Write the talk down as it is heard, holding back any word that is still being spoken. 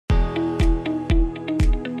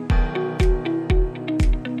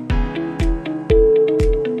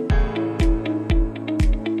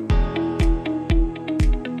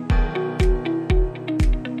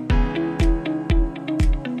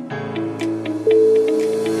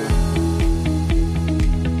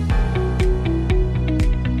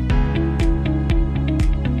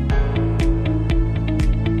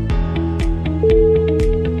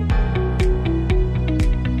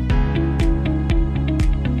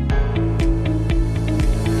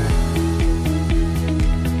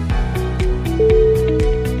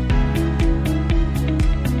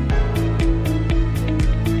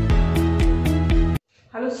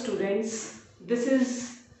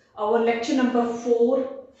lecture number 4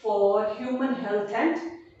 for human health and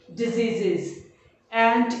diseases.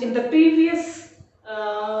 And in the previous,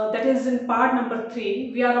 that is in part number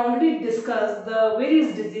 3, we are already discussed the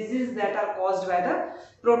various diseases that are caused by the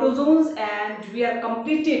protozoans, and we are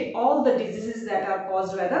completed all the diseases that are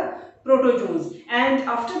caused by the protozoans. And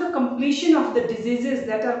after the completion of the diseases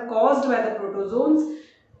that are caused by the protozoans,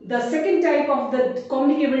 the second type of the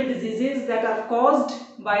communicable diseases that are caused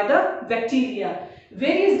by the bacteria.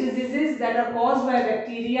 Various diseases that are caused by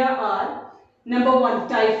bacteria are: number 1,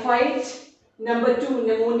 typhoid; number 2,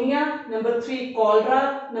 pneumonia; number 3,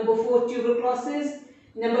 cholera; number 4, tuberculosis;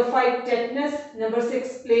 number 5, tetanus; number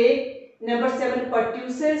 6, plague; number 7,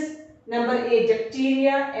 pertussis; number 8,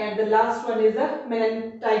 diphtheria, and the last one is the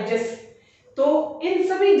meningitis. तो इन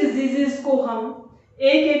सभी diseases को हम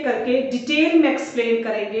एक एक करके detail में explain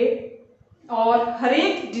करेंगे और हर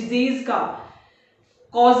एक डिजीज का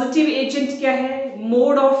कॉजेटिव एजेंट क्या है,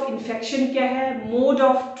 मोड ऑफ इन्फेक्शन क्या है, मोड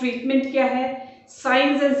ऑफ ट्रीटमेंट क्या है,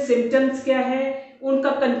 साइंस एंड सिम्टम्स क्या है, उनका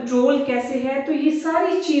कंट्रोल कैसे है। तो ये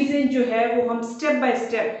सारी चीजें जो है वो हम स्टेप बाय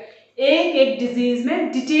स्टेप एक एक डिजीज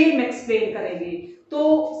में डिटेल में एक्सप्लेन करेंगे।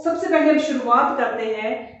 तो सबसे पहले हम शुरुआत करते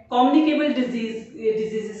हैं communicable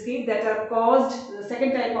diseases की, that are caused, the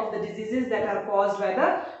second type of the diseases that are caused by the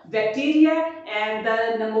bacteria, and the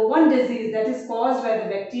number 1 disease that is caused by the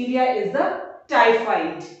bacteria is the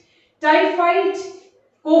typhoid. Typhoid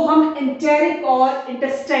को हम enteric और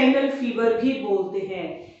intestinal fever भी बोलते हैं.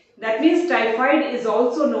 That means typhoid is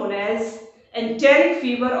also known as enteric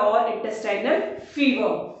fever or intestinal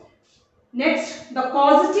fever. Next, the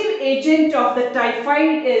causative agent of the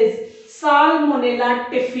typhoid is Salmonella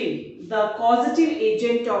typhi. The causative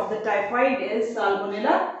agent of the typhoid is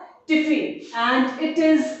Salmonella typhi, and it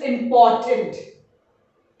is important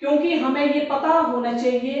क्योंकि हमें ये पता होना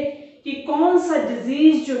चाहिए कि कौन सा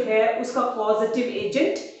disease जो है उसका कॉजेटिव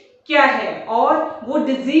एजेंट क्या है, और वो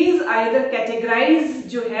डिजीज आइदर कैटेगराइज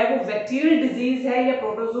जो है वो बैक्टीरियल डिजीज है या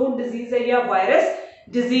प्रोटोजोन डिजीज है या वायरस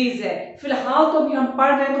डिजीज है। फिलहाल तो अभी हम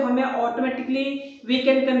पढ़ रहे हैं तो हमें ऑटोमेटिकली वी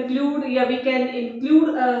कैन कंक्लूड या we can include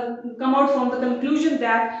come out from the conclusion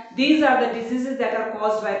that these are the diseases that are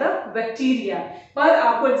caused by the bacteria. पर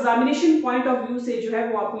आपको एग्जामिनेशन पॉइंट ऑफ व्यू से जो है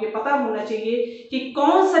वो आपको ये पता होना चाहिए कि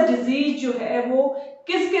कौन सा डिजीज जो है वो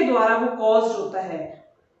किसके द्वारा वो कॉज्ड होता है,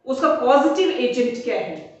 उसका पॉजिटिव एजेंट क्या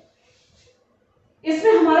है।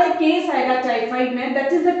 इसमें हमारा केस आएगा टाइफाइड में,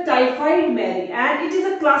 that is the typhoid Mary, and it is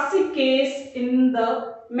a classic case in the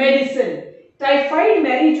medicine. Typhoid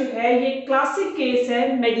Mary जो है ये क्लासिक केस है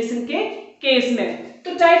मेडिसिन के केस में।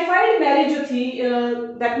 तो टाइफाइड मैरी जो थी,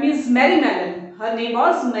 that means Mary melon, her name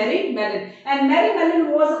was Mary Mellon, and Mary Mellon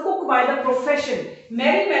was a cook by the profession.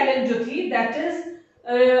 Mary Mellon जो थी, that is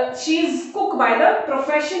she is cook by the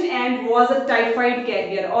profession and was a typhoid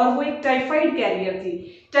carrier, और वो एक typhoid career थी।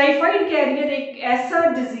 Typhoid career एक ऐसा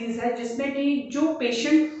disease है जिसमें कि जो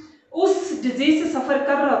पेशेंट उस डिजीज से सफर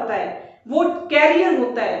कर रहा होता है वो कैरियर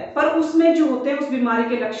होता है, पर उसमें जो होते हैं उस बीमारी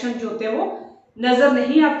के लक्षण जो होते हैं वो नजर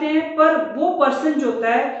नहीं आते हैं, पर वो पर्सन जो होता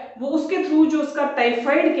है वो उसके थ्रू जो उसका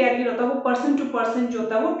टाइफाइड कैरियर होता है वो पर्सन टू पर्सन जो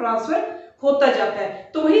होता है वो ट्रांसफर होता जाता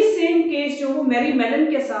है। तो वही सेम केस जो वो मैरी मेलन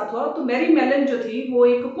के साथ हुआ। तो मैरी मेलन जो थी वो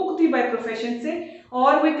एक कुक थी बाय प्रोफेशन से,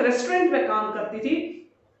 और वो एक रेस्टोरेंट में काम करती थी,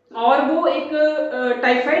 और वो एक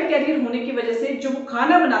टाइफाइड कैरियर होने की वजह से जो वो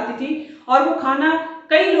खाना बनाती थी और वो खाना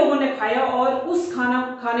कई लोगों ने खाया, और उस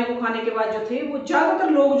खाने को खाने के बाद जो थे वो ज्यादातर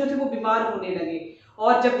लोग जो थे वो बीमार होने लगे।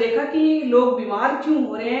 और जब देखा कि लोग बीमार क्यों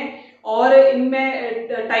हो रहे हैं और इनमें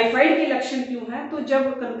टाइफाइड के लक्षण क्यों हैं, तो जब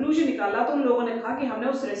कंक्लूजन निकाला तो उन लोगों ने कहा कि हमने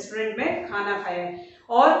उस रेस्टोरेंट में खाना खाया है,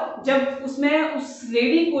 और जब उसमें उस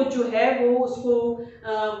लेडी को जो है वो उसको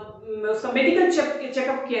उसका मेडिकल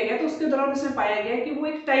चेकअप किया गया तो उसके दौरान उसमें पाया गया कि वो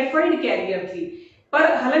एक टाइफाइड कैरियर थी,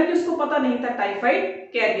 पर हालांकि उसको पता नहीं था टाइफाइड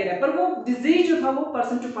कैरियर है, पर वो डिजीज जो था वो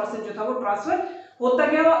पर्सन टू पर्सन जो था वो ट्रांसफर होता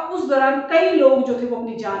गया, और उस दौरान कई लोग जो थे वो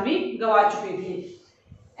अपनी जान भी गंवा चुके थे।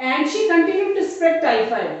 And she continued to spread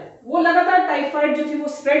typhoid, वो लगातार टाइफाइड जो थी वो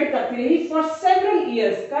स्प्रेड करती रही फॉर सेवरल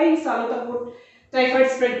इयर्स, कई सालों तक वो टाइफाइड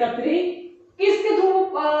स्प्रेड करती रही। किसके थ्रू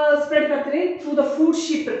स्प्रेड करती रही? Through the food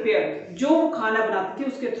she prepared, जो वो खाना बनाती थी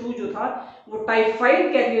उसके थ्रू जो था वो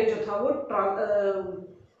टाइफाइड कैरियर जो था वो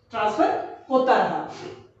ट्रांसफर होता रहा।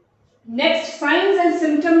 Next, science and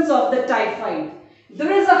symptoms of the typhoid.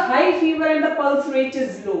 There is a high fever and the pulse rate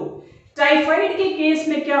is low. Typhoid के केस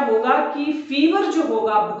में क्या होगा कि फीवर जो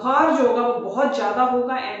होगा, बुखार जो होगा वो बहुत ज्यादा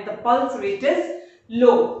होगा, and the pulse rate is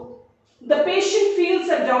low. The patient feels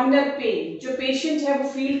abdominal pain, जो पेशेंट है वो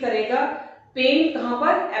फील करेगा पेन कहां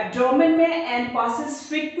पर? एब्डोमेन में, एंड पासेस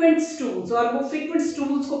फ्रीक्वेंट स्टूल्स, और वो फ्रीक्वेंट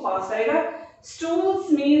स्टूल्स को पास करेगा।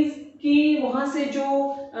 स्टूल्स मींस कि वहां से जो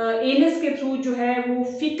एनस के थ्रू जो है वो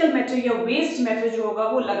फीकल मैटर या वेस्ट मैटर जो होगा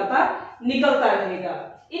वो लगातार निकलता रहेगा।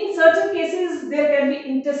 In certain cases there can be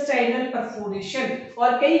intestinal perforation,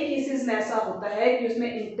 और कई केसेस में ऐसा होता है कि उसमें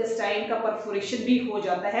इंटेस्टाइन का परफोरेशन भी हो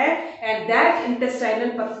जाता है, and that intestinal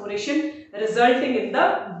perforation resulting in the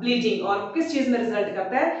bleeding, और किस चीज में रिजल्ट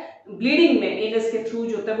करता है, ब्लीडिंग में, एनस के थ्रू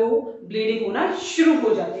जो होता है वो ब्लीडिंग होना शुरू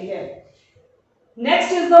हो जाती है।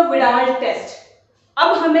 Next is the Widal test.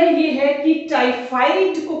 अब हमें ये है कि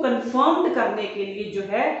टाइफाइड को कंफर्म करने के लिए जो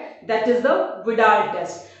है that is the Widal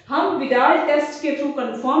test. हम विडाल टेस्ट के थ्रू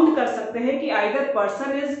कंफर्म कर सकते हैं कि either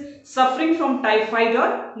person is suffering from typhoid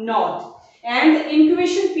और नॉट, एंड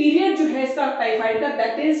इंक्यूबेशन पीरियड जो है इसका टाइफाइड का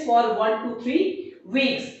that is for 1 to 3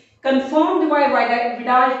 weeks, confirmed by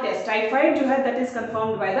Vidal test. Typhoid जो है that is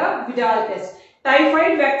confirmed by the Vidal test.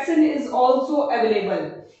 Typhoid vaccine is also available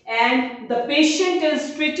and the patient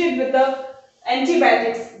is treated with the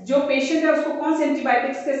antibiotics. जो patient है उसको कौन से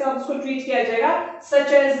antibiotics के साथ उसको treat किया जाएगा,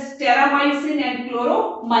 such as terramycin and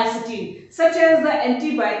chloromycetin. Such as the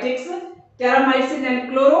antibiotics terramycin and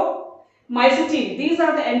chloromycetin. These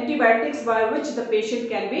are the antibiotics by which the patient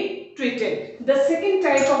can be treated. The second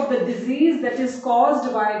type of the disease that is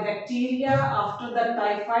caused by bacteria after the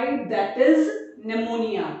typhoid, that is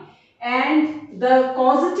pneumonia, and the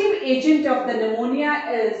causative agent of the pneumonia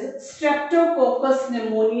is Streptococcus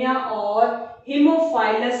pneumonia or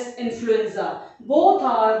Haemophilus influenza. Both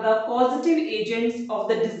are the causative agents of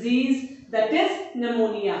the disease that is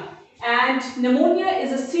pneumonia. And pneumonia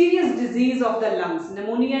is a serious disease of the lungs.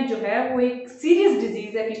 Pneumonia जो है वो एक serious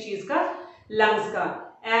disease है किस चीज का, lungs का.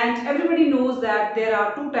 And everybody knows that there are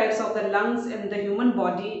two types of the lungs in the human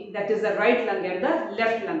body, that is the right lung and the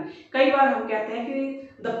left lung. कई बार हम कहते हैं कि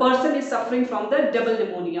the person is suffering from the double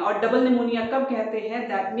pneumonia, और double pneumonia कब कहते हैं,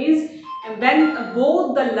 that means when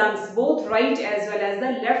both the lungs, both right as well as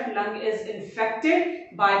the left lung is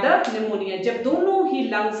infected by the pneumonia. जब दोनों ही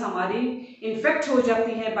lungs हमारी infect हो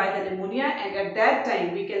जाती हैं by the pneumonia, and at that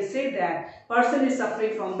time we can say that person is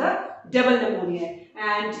suffering from the double pneumonia.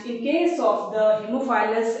 And in case of the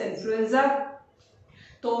Haemophilus influenza,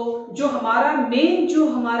 तो जो हमारा main जो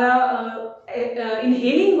हमारा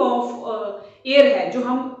इनहेलिंग ऑफ एयर है, जो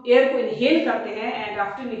हम एयर को इनहेल करते हैं and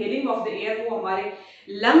after inhaling of the air वो हमारे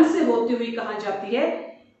लंग से होती हुई कहाँ जाती है,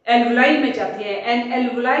 एल्वुलाई में जाती है, and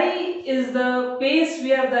alveoli is the place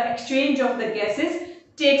where the exchange of the gases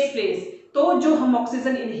takes place. तो जो हम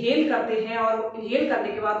ऑक्सीजन इनहेल करते हैं और इनहेल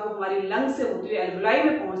करने के बाद वो हमारी लंग से होती हुई एल्वुलाई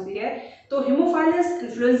में पहुंचती है, तो हीमोफाइलस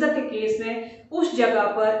इन्फ्लुएंजा के केस में उस जगह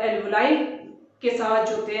पर एल्वुलाई के साथ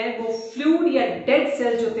जो होते हैं वो फ्लूइड या डेड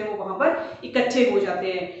सेल्स जो होते हैं वो वहां पर इकट्ठे हो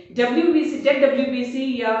जाते हैं। डब्ल्यूबीसी, डेड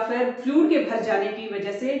डब्ल्यूबीसी या फिर फ्लूइड के भर जाने की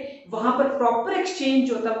वजह से वहां पर प्रॉपर एक्सचेंज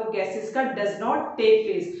जो होता है वो गैसेस का does not take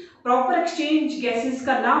place. Proper exchange gases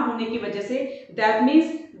का ना होने की वजह say that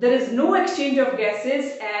means there is no exchange of gases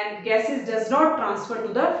and gases does not transfer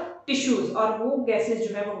to the tissues, और वो gases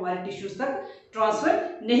जो है वो हमारे tissues तक transfer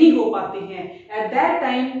नहीं हो पाते हैं। At that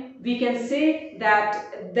time we can say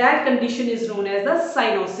that condition is known as the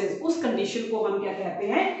cyanosis. उस condition को हम क्या कहते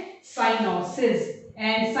हैं, cyanosis।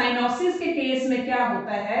 एंड साइनोसिस के केस में क्या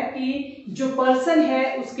होता है कि जो पर्सन है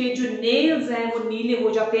उसके जो नेल्स हैं वो नीले हो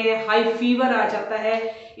जाते हैं, हाई फीवर आ जाता है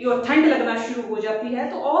और ठंड लगना शुरू हो जाती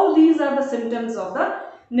है। तो all these are the symptoms of the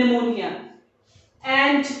pneumonia.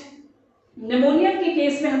 And pneumonia के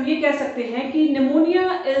केस में हम ये कह सकते हैं कि निमोनिया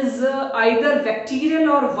इज आइदर बैक्टीरियल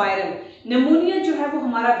और वायरल। निमोनिया जो है वो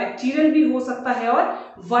हमारा बैक्टीरियल भी हो सकता है और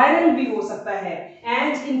वायरल भी हो सकता है।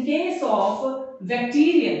 And in case of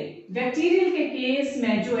bacterial के केस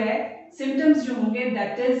में जो है सिम्टम्स जो होंगे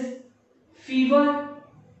that is fever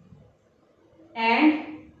and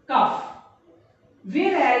cough,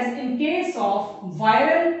 whereas in case of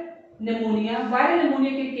viral pneumonia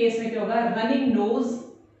के केस में क्या होगा, running nose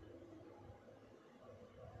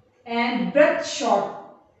and breadth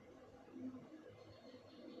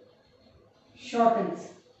shortens.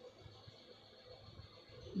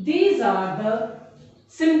 These are the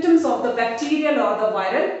symptoms of the bacterial or the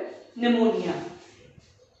viral pneumonia.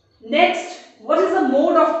 Next, what is the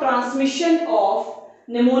mode of transmission of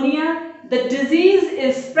pneumonia? The disease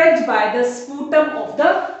is spread by the sputum of the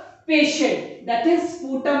patient, that is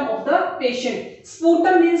sputum of the patient.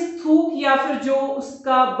 Sputum means थूक या फिर जो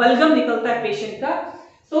उसका बलगम निकलता है patient का,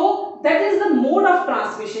 तो that is the mode of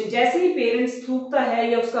transmission. जैसे ही पेरेंट्स थूकता है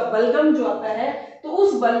या उसका बलगम जो आता है तो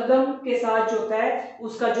उस बलगम के साथ जो होता है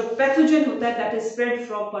उसका जो पैथोजन होता है that is spread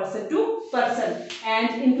from person to person,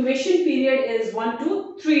 and incubation period is 1 to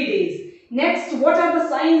 3 days. Next, what are the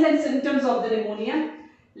signs and symptoms of the pneumonia?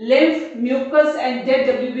 Lymph, mucus and dead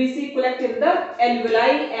WBC collect in the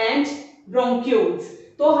alveoli and bronchioles.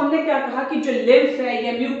 तो हमने क्या कहा कि जो lymph है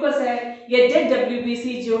या mucus है या डेड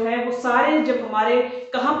डब्ल्यूबीसी जो है वो सारे जब हमारे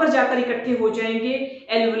कहाँ पर जाकर इकट्ठे हो जाएंगे,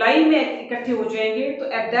 एल्वुलाई में इकट्ठे हो जाएंगे, तो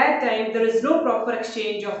at that time there is no proper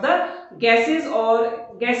exchange of the gases,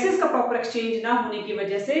 और गैसेस का प्रॉपर एक्सचेंज ना होने की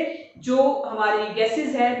वजह से जो हमारी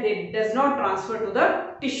गैसेस है दे does not transfer to the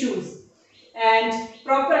tissues and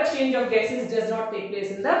proper exchange of gases does not take place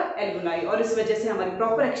in the alveoli, और इस वजह से हमारी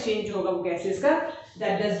proper exchange जो होगा वो gases का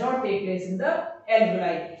that does not take place in the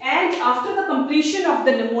alveoli. And after the completion of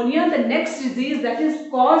the pneumonia, the next disease that is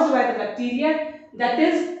caused by the bacteria, that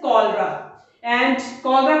is cholera. And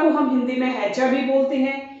cholera को हम हिंदी में हैजा भी बोलते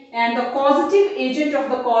हैं. And the causative agent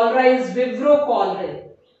of the cholera is Vibrio cholerae.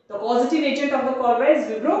 The causative agent of the cholera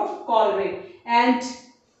is Vibrio cholerae. And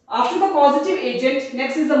after the causative agent,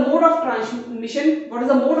 next is the mode of transmission. What is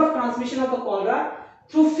the mode of transmission of the cholera?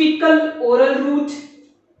 Through fecal oral route.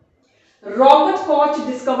 Robert Koch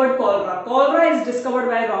discovered cholera. Cholera is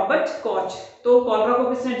discovered by Robert Koch. तो cholera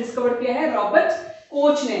को किसने discover किया है? Robert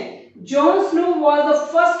Koch ने. John Snow was the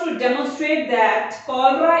first to demonstrate that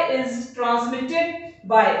cholera is transmitted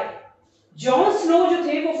by. Jon Snow जो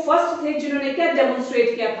थे वो first थे जिन्होंने क्या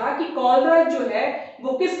डेमोन्स्ट्रेट किया था कि कॉलरा जो है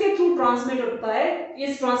वो किसके थ्रू ट्रांसमिट होता है?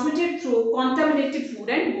 Is transmitted through contaminated food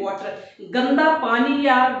and water. गंदा पानी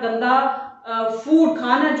या गंदा फूड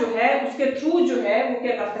खाना जो है उसके थ्रू जो है वो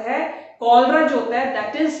क्या करता है? कॉलरा जो होता है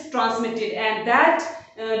that is transmitted, and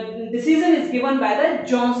that decision is given by the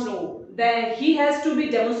Jon Snow. Then he has to be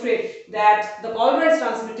demonstrate that the cholera is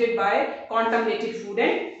transmitted by contaminated food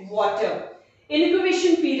and water.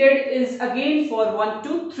 Incubation period is again for 1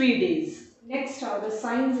 to 3 days. Next are the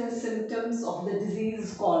signs and symptoms of the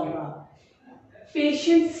disease cholera.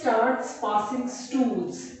 Patient starts passing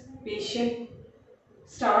stools. Patient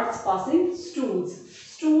starts passing stools.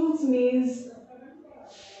 Stools means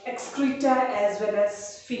excreta as well as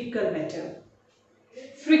fecal matter.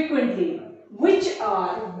 Frequently, which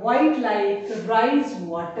are white like rice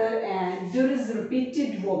water, and there is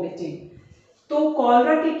repeated vomiting. तो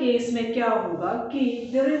cholera के case में क्या होगा कि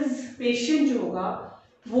there is patient जो होगा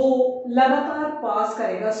वो लगातार पास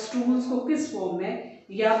करेगा स्टूल्स को, किस फॉर्म में?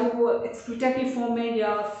 या तो वो एक्सक्रीटा की फॉर्म में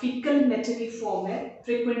या फीकल मैटर की फॉर्म में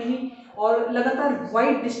फ्रीक्वेंटली, और लगातार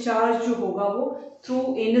वाइट डिस्चार्ज जो होगा वो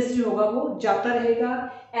थ्रू एनस जो होगा वो जाता रहेगा.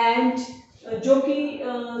 एंड जो कि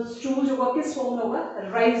स्टूल जो होगा किस फॉर्म में होगा?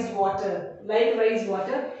 Rice water, like rice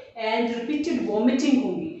water, and repeated vomiting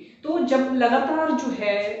होगी. तो जब लगातार जो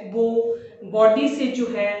है वो बॉडी से जो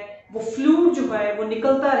है वो फ्लूइड जो है वो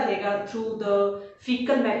निकलता रहेगा थ्रू द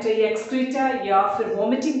फीकल मैटर या एक्सक्रीटा या फिर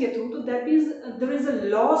वॉमिटिंग के थ्रू, तो that means there is a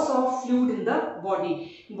loss of fluid in the body.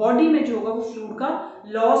 Body में जो होगा वो फ्लूइड का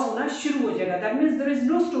लॉस होना शुरू हो जाएगा. That means there is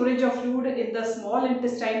no storage of fluid in the small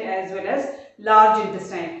intestine as well as large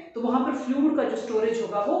intestine. तो वहां पर फ्लूइड का जो स्टोरेज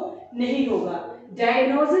होगा वो नहीं होगा.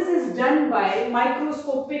 Diagnosis is done by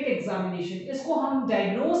microscopic examination. इसको हम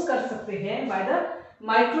डायग्नोज कर सकते हैं by the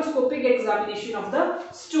microscopic examination of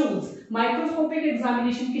the stools. Microscopic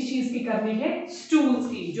examination किस चीज की करनी है? स्टूल्स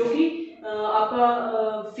की, जो कि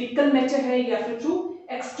आपका फीकल मैटर है या फिर थ्रू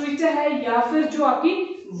एक्सक्रीटा है या फिर जो आपकी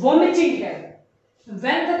वॉमिटिंग है.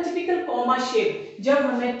 When the typical comma shape, जब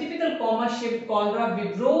हमें typical comma shaped cholera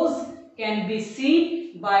vibrose can be seen,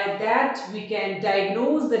 by that we can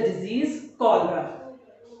diagnose the disease cholera.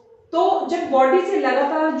 तो जब बॉडी से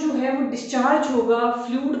लगातार जो है वो डिस्चार्ज होगा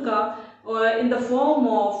फ्लूइड का in the form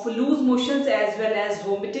of loose motions as well as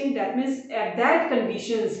vomiting, that means at that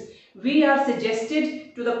conditions we are suggested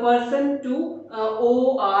to the person to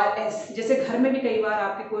ORS. जैसे घर में भी कई बार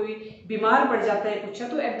आपके कोई बीमार पड़ जाता है कुछ,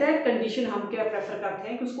 तो एट दैट कंडीशन हम क्या प्रेफर करते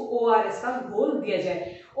हैं कि उसको ORS का घोल दिया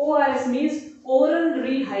जाए. ORS means oral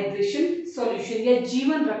rehydration solution या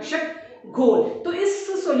जीवन रक्षक घोल. तो इस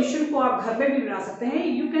सॉल्यूशन को आप घर में भी बना सकते हैं.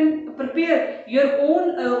 You can prepare your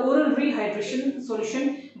own oral rehydration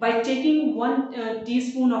solution by taking 1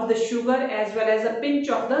 teaspoon of the sugar as well as a pinch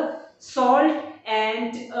of the salt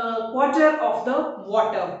and quarter of the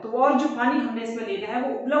water. तो और जो पानी हमने इसमें लेना है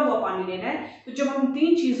वो उबला हुआ पानी लेना है. तो जब हम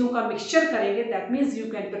तीन चीजों का मिक्सचर करेंगे that means you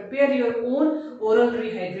can prepare your own oral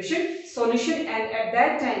rehydration solution, and at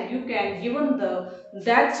that time you can given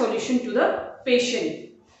that solution to the patient.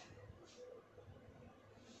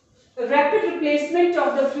 Rapid replacement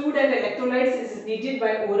of the fluid and electrolytes is needed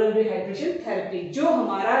by oral rehydration therapy. जो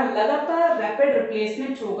हमारा लगातार rapid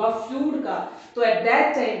replacement होगा fluid का, तो at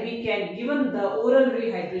that time we can given the oral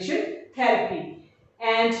rehydration therapy.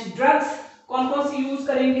 And drugs कौन कौन सी use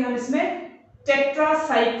करेंगे हम इसमें?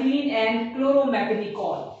 tetracycline and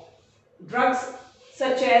chloromethicol. Drugs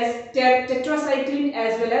such as tetracycline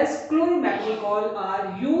as well as chloromethicol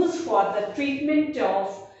are used for the treatment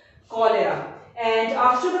of cholera. And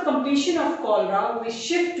after the completion of cholera, we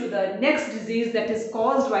shift to the next disease that is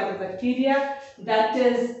caused by the bacteria, that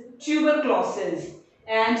is tuberculosis.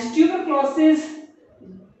 And tuberculosis,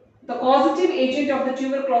 the causative agent of the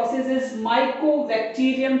tuberculosis is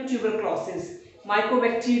Mycobacterium tuberculosis.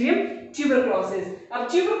 Mycobacterium tuberculosis. अब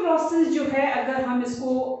tuberculosis जो है, अगर हम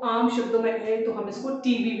इसको आम शब्दों में कहें तो हम इसको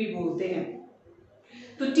टीबी भी बोलते हैं।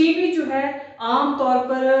 तो टीबी जो है आम तौर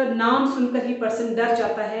पर नाम सुनकर ही पर्सन डर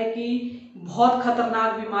जाता है कि बहुत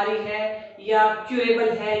खतरनाक बीमारी है या क्यूरेबल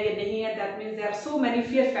है या नहीं है। That means there are so many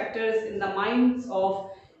fear factors in the minds of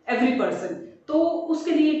every person. तो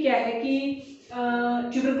उसके लिए क्या है कि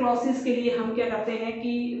ट्यूबरक्लोसिस के लिए हम क्या करते हैं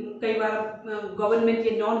कि कई बार गवर्नमेंट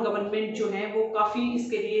या नॉन गवर्नमेंट जो है वो काफ़ी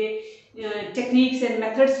इसके लिए टेक्निक्स एंड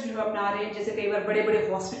मेथड्स जो है अपना रहे हैं। जैसे कई बार बड़े बड़े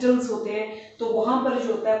हॉस्पिटल्स होते हैं तो वहाँ पर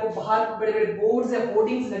जो होता है वो बाहर बड़े बड़े बोर्ड्स या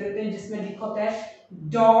होर्डिंग्स लगे होते हैं जिसमें लिखा होता है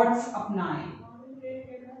डॉट्स अपनाएं,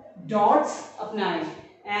 डॉट्स अपनाएं।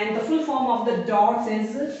 And the full form of the dots is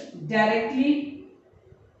directly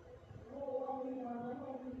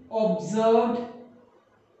observed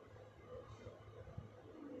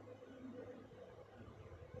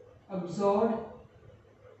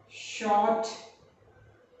short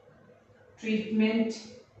treatment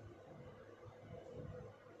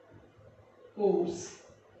course।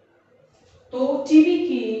 तो टीबी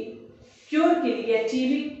की क्योर के लिए,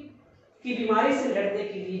 टीबी की बीमारी से लड़ने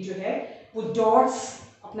के लिए जो है वो डॉट्स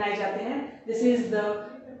अपनाए जाते हैं। दिस इज द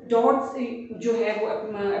डॉट्स जो है वो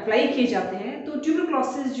अप्लाई किए जाते हैं। तो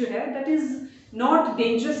ट्यूबरक्लोसिस जो है दैट इज नॉट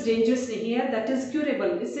डेंजरस नहीं है, दैट इज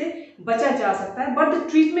क्यूरेबल, इससे बचा जा सकता है। But the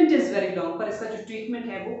treatment is very long, पर इसका जो ट्रीटमेंट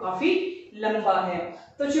है वो काफी लंबा है।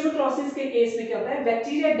 तो ट्यूबरक्लोसिस के केस में क्या होता है,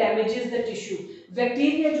 bacteria damages the tissue.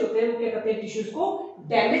 Bacteria जो होते हैं वो क्या करते हैं, टिश्यूज को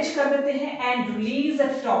डैमेज कर देते हैं एंड रिलीज अ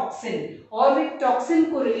टॉक्सिन, और वे टॉक्सिन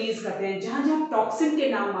को रिलीज करते हैं। जहां जहां टॉक्सिन के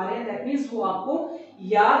नाम आ रहे हैं दैट मींस वो आपको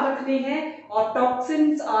याद रखने हैं, और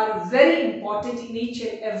toxins are very important in each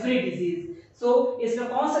and every disease. सो इसमें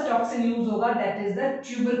कौन सा टॉक्सिन यूज होगा, that is the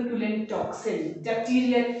tuberculin toxin,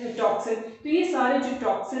 bacterial toxin. तो ये सारे जो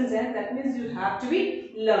टॉक्सिन्स हैं that means you have to be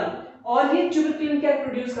learn. और ये ट्यूबरकुलिन क्या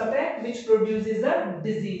प्रोड्यूस करता है, व्हिच प्रोड्यूसेस द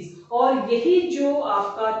डिजीज। और यही जो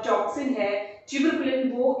आपका टॉक्सिन है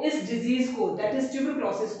ट्यूबरकुलिन, वो इस डिजीज को दैट इज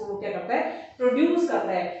ट्यूबरक्लोसिस को वो क्या करता है, प्रोड्यूस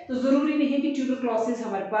करता है। तो जरूरी नहीं है कि ट्यूबरक्लोसिस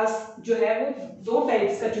हमारे पास जो है वो दो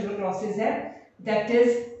टाइप्स का ट्यूबरक्लोसिस है, दैट इज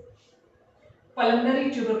पल्मोनरी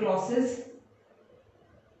ट्यूबरक्लोसिस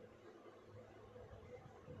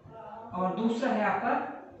और दूसरा है आपका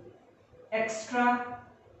एक्स्ट्रा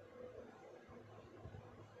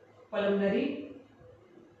पल्मोनरी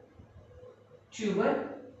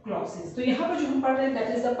ट्यूबरक्लोसिस। तो यहां पर जो हम पढ़ रहे हैं that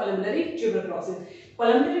is the pulmonary tuberculosis.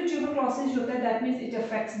 Pulmonary tuberculosis जो होता है that means it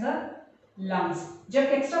affects the lungs, जब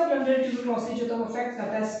एक्स्ट्रा पल्मोनरी ट्यूबरक्लोसिस जो होता है वो अफेक्ट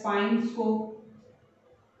करता है स्पाइन्स को,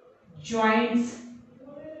 joints,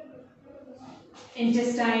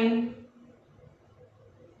 intestine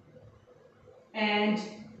and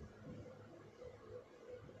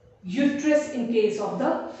uterus in case of the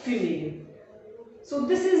female. So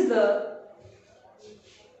this is the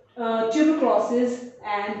tuberculosis,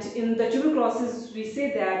 and in the tuberculosis we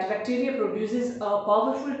say that bacteria produces a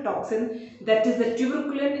powerful toxin that is the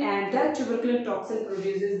tuberculin, and that tuberculin toxin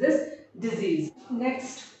produces this disease.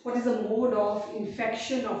 Next, what is the mode of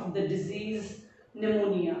infection of the disease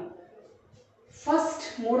pneumonia? First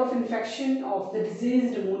mode of infection of the disease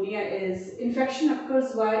pneumonia is infection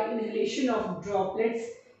occurs by inhalation of droplets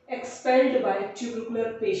expelled by tubercular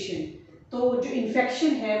patient। तो जो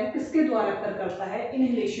infection है वो किसके द्वारा अकर करता है,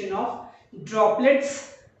 inhalation of droplets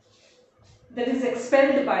that is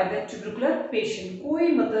expelled by the tubercular patient. कोई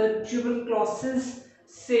मतलब ट्यूबरक्लोसिस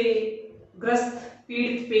से ग्रस्त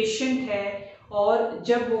पीड़ित पेशेंट है और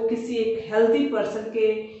जब वो किसी एक हेल्दी पर्सन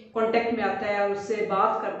के कांटेक्ट में आता है और उससे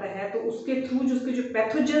बात करता है तो उसके थ्रू जो उसके जो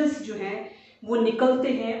पैथोजेंस जो हैं वो निकलते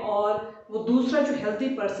हैं, और वो दूसरा जो हेल्दी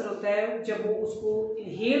पर्सन होता है जब वो उसको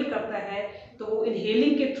इनहेल करता है तो वो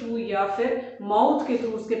इनहेलिंग के थ्रू या फिर माउथ के थ्रू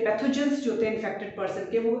उसके पैथोजेंस जो होते हैं इन्फेक्टेड पर्सन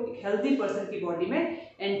के वो हेल्दी पर्सन की बॉडी में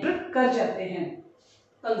एंटर कर जाते हैं।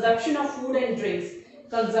 Consumption of food and drinks,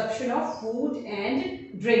 consumption of food and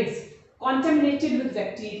drinks contaminated with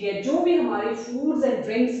bacteria, जो भी हमारे फूड्स एंड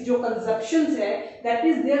ड्रिंक्स जो कंजप्शंस है that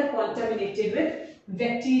is they are contaminated with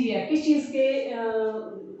bacteria. किस चीज के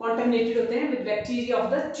contaminated होते हैं, with bacteria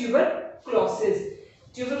of the tuberculosis.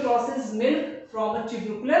 Tuberculosis milk from a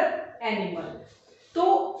tubercular animal. तो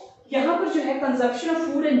यहाँ पर जो है consumption of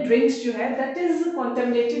food and drinks जो है that is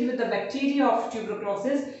contaminated with the bacteria of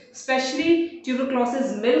tuberculosis, especially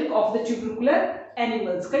tuberculosis milk of the tubercular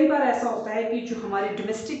animals. कई बार ऐसा होता है कि जो हमारे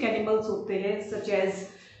डोमेस्टिक एनिमल्स होते हैं such as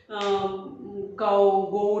cow,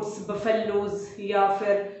 goats, buffaloes या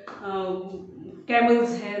फिर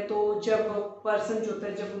कैमल्स हैं, तो जब पर्सन जो होता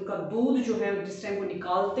है, जब उनका दूध जो है जिस टाइम वो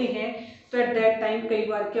निकालते हैं, तो एट दैट टाइम कई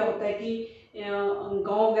बार क्या होता है कि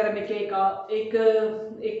गांव वगैरह में क्या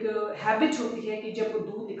एक हैबिट होती है कि जब वो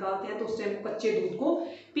दूध निकालते हैं तो उस टाइम कच्चे दूध को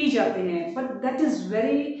पी जाते हैं, but that is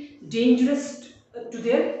very dangerous to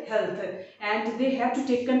their health and they have to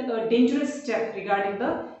take a dangerous step regarding the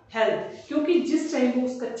health, क्योंकि जिस टाइम वो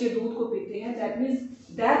उस कच्चे दूध को पीते हैं that means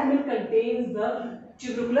that milk contains the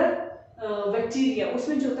tubercular bacteria,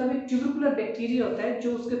 उसमें जो होता है ट्यूबरकुलर बैक्टीरिया होता है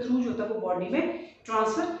जो उसके थ्रू जो होता है वो बॉडी में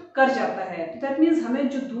ट्रांसफर कर जाता है। तो दैट मीन्स हमें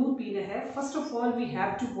जो दूध पीना है, first of all we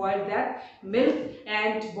have to boil that milk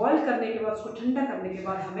and boil करने के बाद उसको ठंडा करने के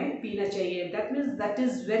बाद हमें पीना चाहिए। That means that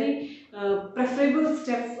is very preferable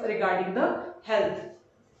step regarding the health.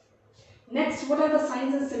 Next, what are the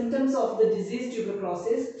signs and symptoms of the disease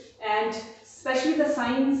tuberculosis, and especially the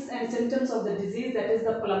signs and symptoms of the disease that is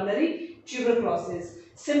the pulmonary tuberculosis.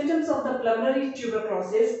 Symptoms of the pulmonary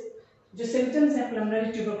tuberculosis, जो symptoms हैं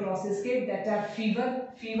pulmonary tuberculosis के, that are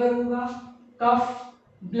fever होगा, cough,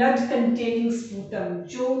 blood containing sputum,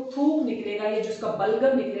 जो थूक निकलेगा या जो उसका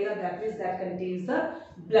बलगम निकलेगा, that means that contains the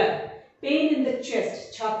blood. Pain in the chest,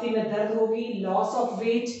 छाती में दर्द होगी, loss of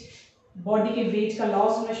weight, बॉडी के वेट का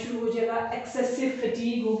लॉस होना शुरू हो जाएगा, एक्सेसिव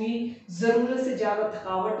फटीग होगी, ज़रूरत से ज़्यादा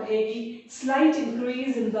थकावट रहेगी, slight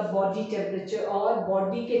increase in the body temperature, और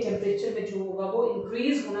बॉडी के टेम्परेचर में जो होगा वो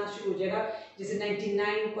इंक्रीज होना शुरू हो जाएगा, जैसे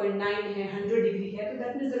 99.9 है, 100 डिग्री है, तो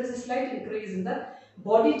that means there is a slight increase in the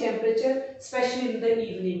body temperature specially in the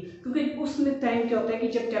evening, क्योंकि उसमें टाइम क्या होता है कि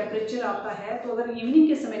जब टेम्परेचर आता है, तो अगर इवनिंग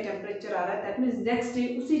के समय टेम्परेचर आ रहा है, दैट मीन्स नेक्स्ट डे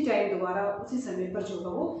उसी टाइम दोबारा उसी समय पर जो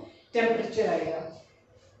होगा वो टेम्परेचर आएगा।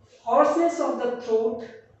 Hoarseness of the throat,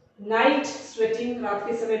 night sweating, रात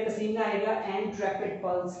के समय पसीना आएगा, and rapid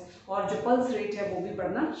pulse, और जो पल्स रेट है वो भी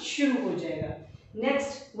बढ़ना शुरू हो जाएगा।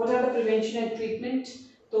 Next, what are the prevention and treatment?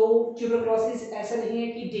 तो tuberculosis ऐसा नहीं है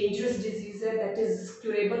कि dangerous disease है, that is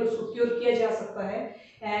curable, उसको क्योर किया जा सकता है,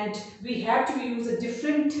 and we have to use a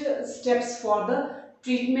different steps for the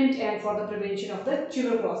treatment and for the prevention of the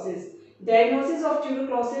tuberculosis. Diagnosis of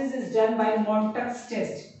tuberculosis is done by Montague's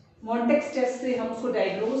test. Mantoux test से हम उसको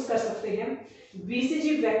diagnose कर सकते हैं। बीसीजी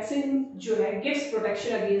वैक्सीन जो है gives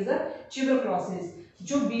protection against the tuberculosis,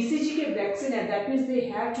 जो BCG के वैक्सीन है that means they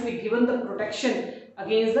have to be given the protection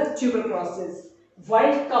against the tuberculosis.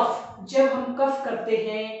 While कफ, जब हम कफ करते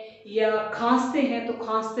हैं या खांसते हैं तो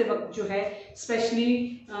खांसते वक्त जो है स्पेशली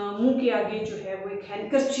मुंह के आगे जो है वो एक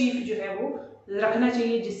हैंडकरचीफ जो है वो रखना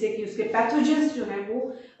चाहिए, जिससे कि उसके पैथोजेंस जो हैं वो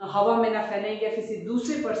हवा में ना फैलें या किसी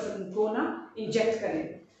दूसरे पर्सन को ना इंजेक्ट करें।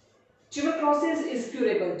 ट्यूबरक्लोसिस इज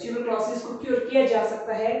क्यूरेबल, ट्यूबरक्लोसिस को क्योर किया जा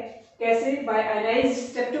सकता है, कैसे? Bye ionised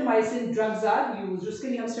streptomycin drugs are used, उसके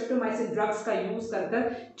लिए हम स्ट्रेप्टोमाइसिन ड्रग्स का यूज कर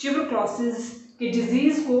ट्यूबरक्लोसिस के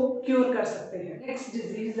डिजीज को क्योर कर सकते हैं। Next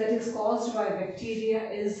disease that is caused by bacteria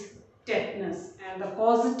is tetanus, and the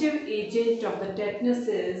positive agent of the tetanus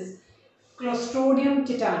is Clostridium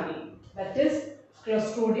tetani, that is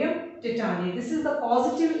Clostridium tetani. This is the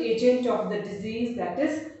positive agent of the disease that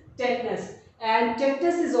is tetanus, and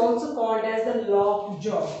tetanus is also called as the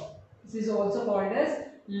lockjaw. This is also called as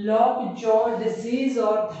lockjaw disease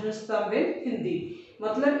or धनुस्तंभ in Hindi,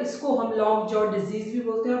 मतलब इसको हम lockjaw disease भी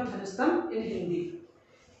बोलते हैं और धनुस्तंभ in Hindi.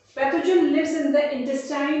 Pathogen lives in the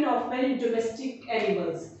intestine of many domestic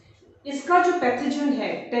animals. इसका जो pathogen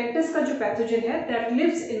है, tetanus का जो पैथोजन है, that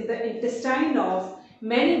lives in the intestine of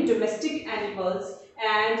many domestic animals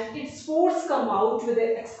and its spores come out with the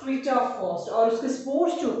excreta of host, और उसके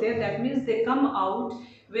spores जो होते हैं that means they come out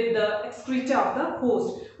with the excreta of the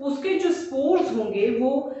host, उसके जो spores होंगे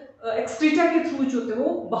वो excreta के थ्रू जो होते हैं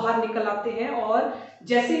वो बाहर निकल आते हैं, और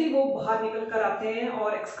जैसे ही वो बाहर निकल कर आते हैं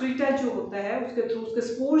और excreta जो होता है उसके थ्रू उसके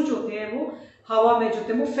spores जो होते हैं वो हवा में जो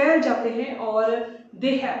होते हैं वो फैल जाते हैं, और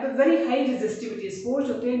they have a very high resistivity, spores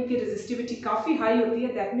होते हैं इनकी resistivity काफ़ी हाई होती है,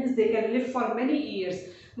 that means they can live for many years,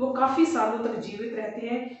 वो काफ़ी सालों तक जीवित रहते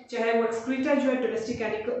हैं, चाहे वो एक्सक्रीटा जो है डोमेस्टिक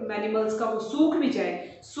एनिमल्स का वो सूख भी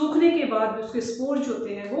जाए, सूखने के बाद भी उसके स्पोर जो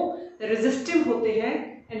होते हैं वो रेजिस्टिव होते हैं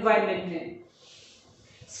एनवायरनमेंट में।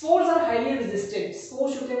 Spores are highly resistant,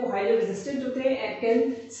 spores होते हैं वो हाईली रेजिस्टेंट होते हैं and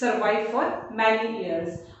can survive for many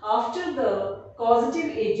years. After the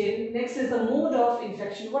causative agent, next is the mode of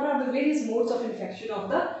infection. What are the various modes of infection of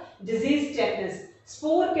the disease tetanus?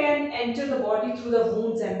 Spore can enter the body through the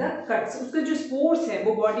wounds and the cuts. उसके जो spores हैं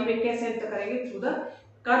वो body में कैसे enter करेंगे? Through the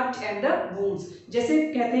cut and the wounds. जैसे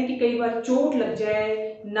कहते हैं कि कई बार चोट लग जाए,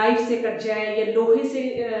 नाइफ से कट जाए या लोहे से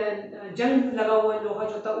जंग लगा हुआ लोहा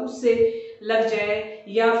जो होता है उससे लग जाए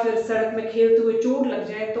या फिर सड़क में खेलते हुए चोट लग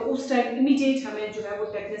जाए तो उस टाइम इमीडिएट हमें जो है वो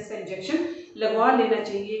टेटनस का इंजेक्शन लगवा लेना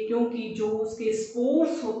चाहिए, क्योंकि जो उसके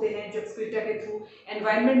स्पोर्स होते हैं जो एक्सक्रीटा के थ्रू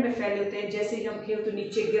एनवायरनमेंट में फैले होते हैं, जैसे ही हम खेलते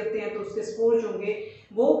नीचे गिरते हैं तो उसके स्पोर्स होंगे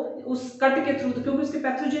वो उस कट के थ्रू, तो क्योंकि उसके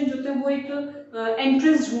पैथोजन जो होते हैं वो एक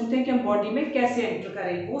एंट्रेंस ढूंढते हैं कि हम बॉडी में कैसे एंटर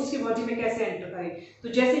करें, वो उसकी बॉडी में कैसे एंटर करें। तो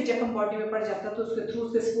जैसे ही जख्म बॉडी में पड़ जाता है तो उसके थ्रू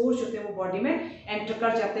उसके स्पोर्स होते हैं वो बॉडी में एंटर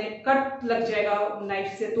कर जाते हैं। कट लग जाएगा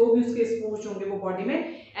नाइफ से तो भी उसके स्पोर्स होंगे वो बॉडी में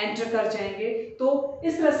एंटर कर जाएंगे। तो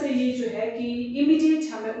इस तरह से ये जो है कि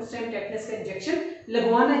इमीडिएट हमें उस टाइम टेटनस का इंजेक्शन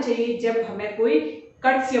लगवाना चाहिए जब हमें कोई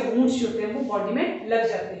कट्स या वुंड्स जो होते हैं वो बॉडी में लग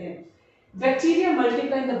जाते हैं। Bacteria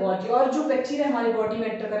multiply in the body, और जो बैक्टीरिया हमारी बॉडी में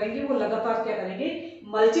एंटर करेंगे वो लगातार क्या करेंगे,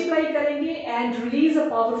 मल्टीप्लाई करेंगे and release a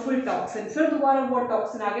powerful toxin. फिर दोबारा वो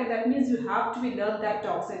टॉक्सिन आ गया, that means you have to be learn that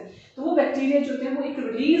toxin. तो वो बैक्टीरिया जो होते हैं वो एक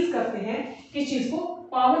रिलीज करते हैं किस चीज को,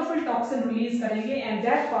 पावरफुल टॉक्सिन रिलीज करेंगे and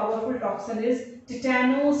that powerful toxin is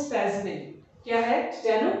टिटेनोस्पैज्मिन। क्या है,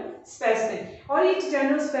 टिटेनोस्पैज्मिन। और ये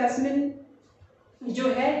टिटेनोस्पैज्मिन जो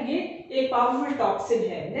है ये एक पावरफुल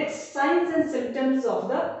टॉक्सिन है। Next, science and symptoms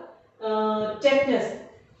of the tetanus.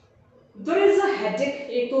 There is a headache,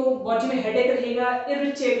 एक तो बॉडी में हेडेक रहेगा,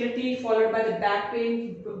 irritability followed by the back pain,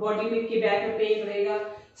 body में के बैक में पेन रहेगा,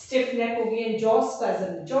 स्टिफ नेक होगी and jaw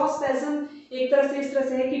spasm. Jaw spasm एक तरह से इस तरह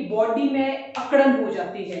से है कि बॉडी में अकड़न हो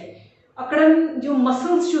जाती है। अकड़न, जो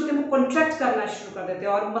मसल्स जो होते हैं वो कॉन्ट्रैक्ट करना शुरू कर देते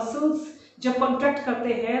हैं, और मसल्स जब कॉन्ट्रैक्ट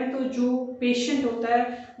करते हैं तो जो पेशेंट होता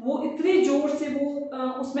है वो इतने जोर से वो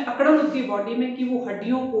उसमें अकड़न होती है बॉडी में कि वो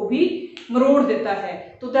हड्डियों को भी मरोड़ देता है।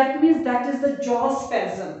 तो that means that is the jaw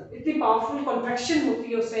spasm. इतनी पावरफुल कॉन्ट्रैक्शन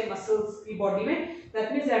होती है उस टाइम मसल्स की बॉडी में,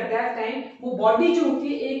 that means at that time वो बॉडी जो होती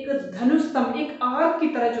है एक धनुष स्तंभ, एक आर्क की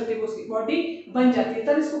तरह जो होती है उसकी बॉडी बन जाती है।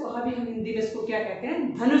 तब इसको कहा भी हम हिंदी में इसको क्या कहते हैं,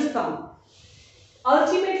 धनुष स्तंभ।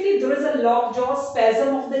 Ultimately, there is a lockjaw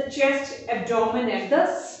spasm of the chest, abdomen and the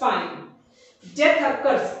spine. Death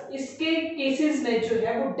occurs, इसके केसेस में जो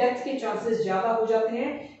है वो डेथ के चांसेस ज्यादा हो जाते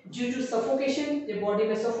हैं ड्यू टू सफोकेशन। जब बॉडी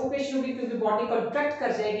में सफोकेशन होगी क्योंकि बॉडी कॉन्ट्रैक्ट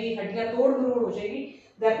कर जाएगी, हड्डियां तोड़ मरोड़ हो जाएगी,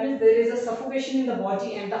 that means there is a suffocation in the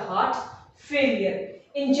body and the heart failure.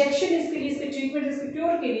 Injection इसके लिए, इसके ट्रीटमेंट, इसके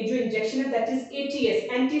क्योर के लिए जो इंजेक्शन है that is ATS,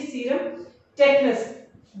 anti serum tetanus,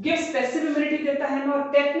 gives passive immunity देता है ना।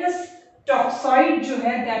 और टेटनस टॉक्साइड जो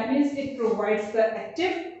है that means it provides the active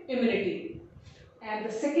immunity. And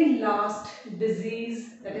the second last disease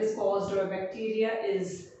that is caused by bacteria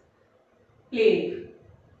is plague,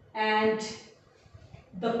 and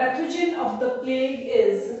the pathogen of the plague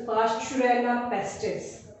is Pasteurella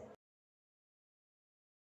pestis.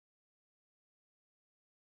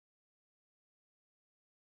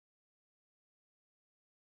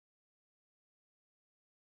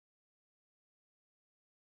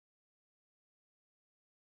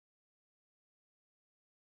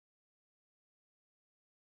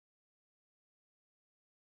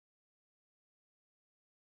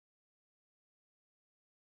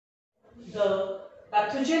 The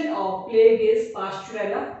pathogen of plague is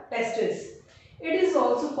Pasteurella pestis. It is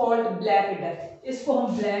also called black death. इसको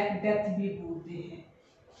हम black death भी बोलते हैं।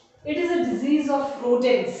 It is a disease of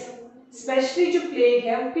rodents. Especially जो plague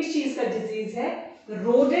है वो किस चीज का disease है,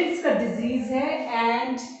 rodents का disease है,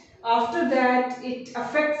 and after that it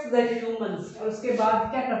affects the humans. और उसके बाद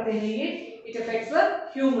क्या करते हैं ये, it affects the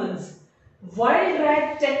humans. Wild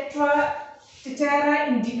rat Tetera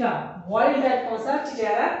indica. Wild rat कौन सा,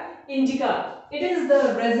 Tetera indica. It is the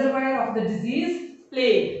reservoir of the disease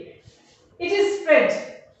plague. It is spread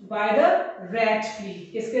by the rat flea.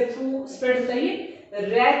 किसके थ्रू स्प्रेड होता है ये,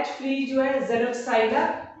 rat flea जो है Xenoxyla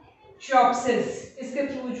chopsis, इसके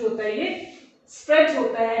through जो होता है ये स्प्रेड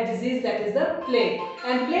होता है disease that is the plague.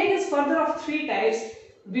 And plague is further of three types: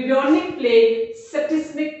 bubonic plague,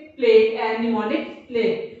 septicemic plague and pneumonic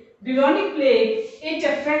plague. Bubonic plague, it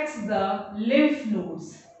affects the lymph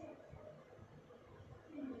nodes.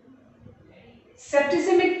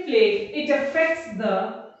 Septicemic plague, it affects the,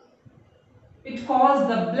 it causes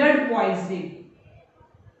the blood poisoning.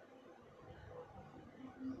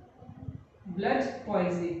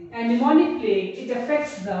 And pneumonic plague, it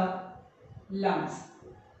affects the lungs.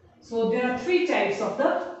 So there are three types of the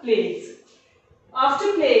plagues.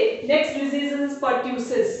 After plague, next disease is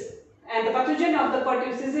pertussis, and the pathogen of the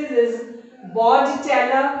pertussis is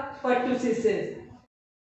Bordetella pertussis.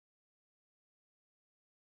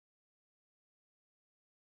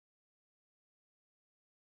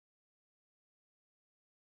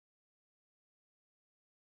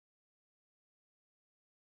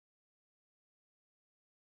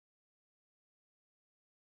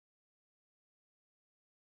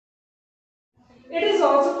 It is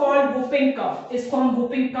also called whooping cough. इसको हम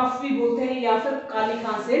whooping cough भी बोलते हैं या फिर काली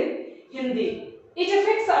खांसी Hindi. It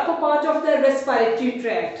affects upper part of the respiratory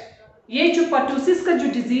tract. ये जो पर्टुसिस का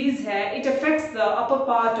जो डिजीज है, it affects the upper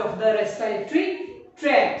part of the respiratory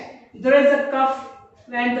tract. There is a cough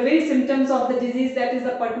and the very symptoms of the disease, that is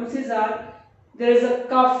the pertussis, are there is a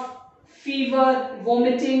cough, fever,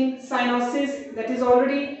 vomiting, cyanosis, that is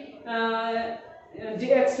already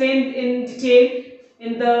explained in detail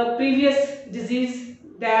in the previous disease,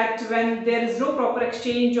 that when there is no proper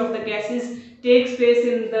exchange of the gases takes place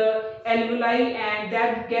in the alveoli and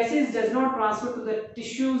that gases does not transfer to the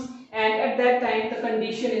tissues, and at that time the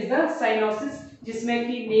condition is the cyanosis, जिसमें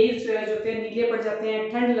कि nails जो होते हैं नीले पड़ जाते हैं,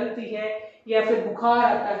 ठंड लगती है या फिर बुखार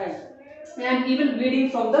आता है, and even bleeding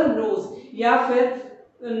from the nose, या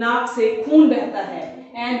फिर नाक से खून बहता है।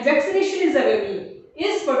 And vaccination is available.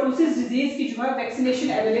 इस पर्टुसिस डिजीज की जो है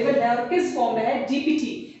वैक्सीनेशन अवेलेबल है, और किस फॉर्म में है?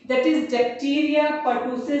 DPT, that is diphtheria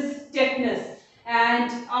pertussis tetanus, and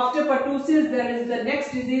after pertussis there is the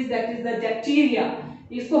next disease that is the diphtheria.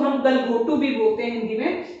 इसको हम गलघोटू भी बोलते हैं हिंदी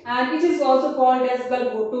में, and it is also called as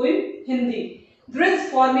गलघोटू इन Hindi. There is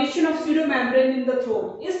formation of pseudomembrane in the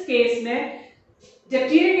throat। इस case में,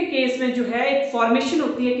 डिप्थीरिया के केस में जो है एक फॉर्मेशन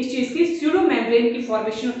होती है किस चीज की? स्यूडोमेम्ब्रेन की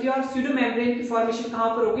फॉर्मेशन होती है, और स्यूडोमेम्ब्रेन की फॉर्मेशन कहाँ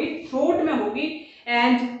पर होगी? थ्रोट में होगी,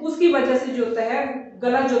 एंड उसकी वजह से जो होता है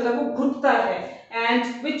गला जो होता है वो घुटता है, and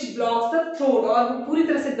which blocks the throat, और वो पूरी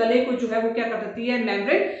तरह से गले को जो है वो क्या कर देती है?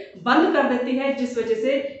 मेम्ब्रेन बंद कर देती है, जिस वजह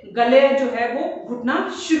से गले जो है वो घुटना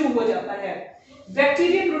शुरू हो जाता है।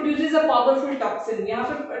 Bacteria produces a powerful toxin. यहाँ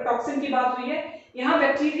पर टॉक्सिन की बात हुई है, यहाँ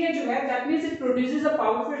बैक्टीरिया जो है that means it produces a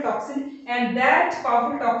powerful toxin, and that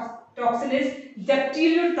powerful toxin is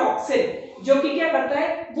डिप्थीरियल toxin, जो कि क्या करता है?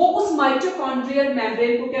 वो उस माइटोकॉन्ड्रियल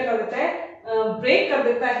मेम्ब्रेन को क्या कर देता है? ब्रेक कर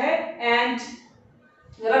देता है, and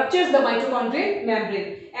ruptures the mitochondrial membrane,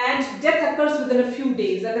 and death occurs within a few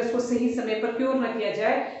days। अगर इसको सही समय पर क्योर ना किया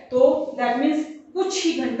जाए तो दैट मींस कुछ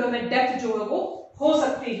ही घंटों में डेथ जो है वो हो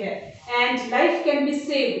सकती है, and life can be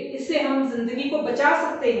saved, इससे हम जिंदगी को बचा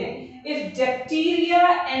सकते हैं। इफ डिप्थीरिया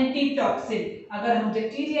एंटीटॉक्सिन, अगर हम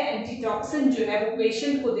डिप्थीरिया एंटीटॉक्सिन जो है वो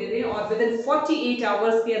पेशेंट को दे दें, और विद इन 48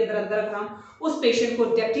 आवर्स के अंदर अंदर हम उस पेशेंट को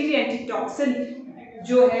डिप्थीरिया एंटीटॉक्सिन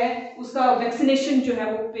जो है उसका वैक्सीनेशन जो है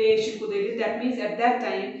वो पेशेंट को दे दें, that means at that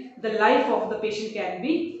time the life of the patient can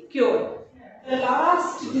be cured. The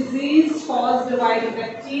last disease caused by the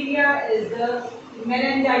bacteria is the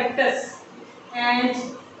meningitis, and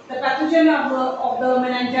the pathogen of the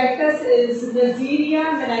meningitis is Neisseria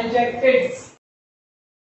meningitidis.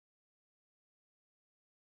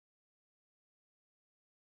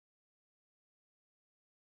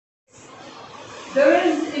 There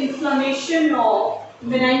is inflammation of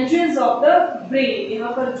meninges of the brain।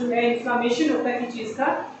 यहाँ पर जो है inflammation होता है किस चीज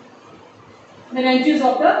का? Meninges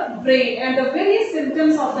of the brain, and the various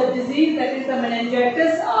symptoms of the disease, that is the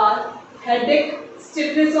meningitis, are headache,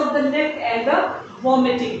 stiffness of the neck, and the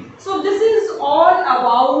vomiting. So this is all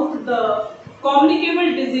about the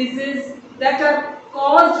communicable diseases that are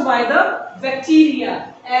caused by the bacteria,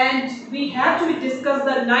 and we have to discuss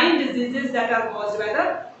the 9 diseases that are caused by the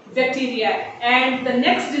bacteria, and the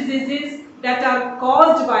next diseases that are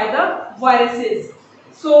caused by the viruses.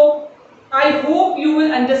 So I hope you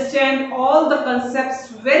will understand all the concepts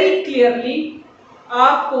very clearly।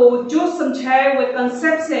 आपको जो समझाए हुए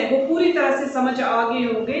concepts हैं वो पूरी तरह से समझ आ गए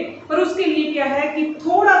होंगे, पर उसके लिए क्या है कि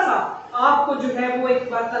थोड़ा सा आपको जो है वो एक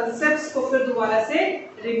बार कंसेप्ट्स को फिर दोबारा से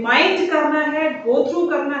रिमाइंड करना है, गो थ्रू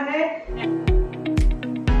करना है,